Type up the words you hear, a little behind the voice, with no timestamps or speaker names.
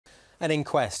An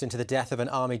inquest into the death of an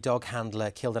army dog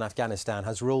handler killed in Afghanistan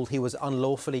has ruled he was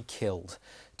unlawfully killed.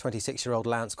 26-year-old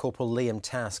Lance Corporal Liam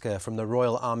Tasker from the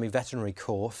Royal Army Veterinary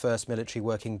Corps, 1st Military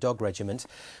Working Dog Regiment,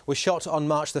 was shot on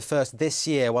March the 1st this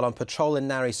year while on patrol in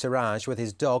Nari Siraj with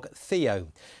his dog Theo.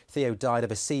 Theo died of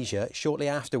a seizure shortly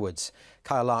afterwards.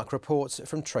 Kyle Lark reports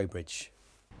from Trowbridge.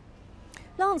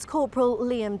 Lance Corporal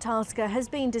Liam Tasker has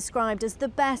been described as the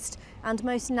best and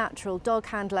most natural dog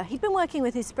handler. He'd been working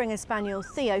with his Springer Spaniel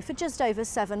Theo for just over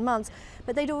 7 months,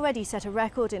 but they'd already set a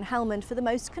record in Helmand for the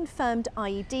most confirmed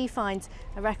IED finds,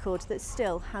 a record that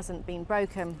still hasn't been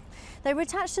broken. They were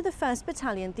attached to the 1st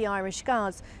Battalion, the Irish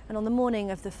Guards, and on the morning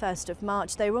of the 1st of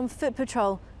March they were on foot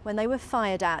patrol when they were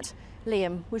fired at.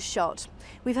 Liam was shot.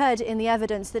 We've heard in the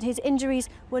evidence that his injuries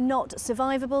were not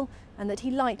survivable and that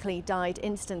he likely died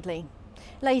instantly.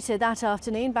 Later that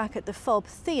afternoon, back at the FOB,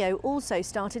 Theo also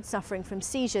started suffering from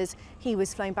seizures. He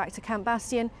was flown back to Camp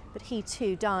Bastion, but he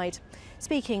too died.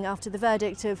 Speaking after the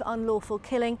verdict of unlawful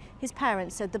killing, his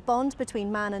parents said the bond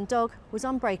between man and dog was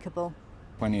unbreakable.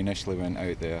 When he initially went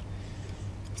out there,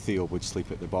 Theo would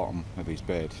sleep at the bottom of his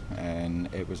bed, and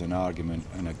it was an argument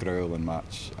and a growling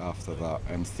match after that,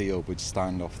 and Theo would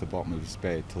stand off the bottom of his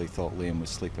bed till he thought Liam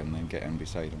was sleeping and then get in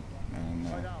beside him, and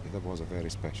there was a very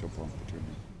special bond between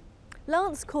them.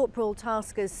 Lance Corporal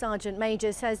Tasker's Sergeant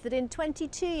Major says that in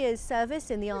 22 years'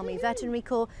 service in the Army Veterinary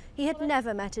Corps, he had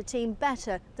never met a team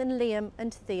better than Liam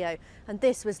and Theo. And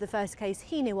this was the first case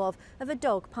he knew of a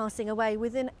dog passing away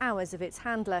within hours of its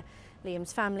handler.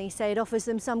 Liam's family say it offers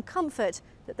them some comfort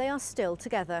that they are still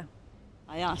together.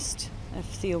 I asked if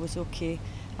Theo was okay,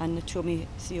 and they told me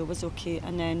Theo was okay,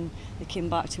 and then they came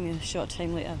back to me a short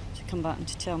time later to come back and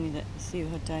to tell me that Theo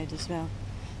had died as well.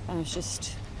 And it was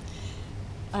just...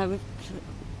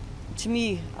 to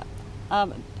me,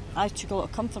 I took a lot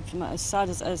of comfort from it, as sad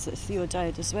as it is that Theo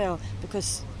died as well,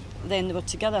 because then they were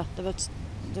together,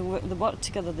 they worked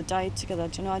together, they died together.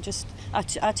 Do you know,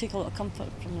 I take a lot of comfort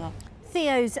from that.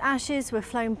 Theo's ashes were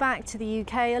flown back to the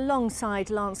UK alongside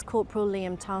Lance Corporal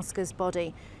Liam Tasker's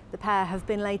body. The pair have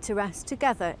been laid to rest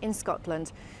together in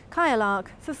Scotland. Kyle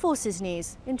Lark for Forces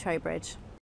News in Trowbridge.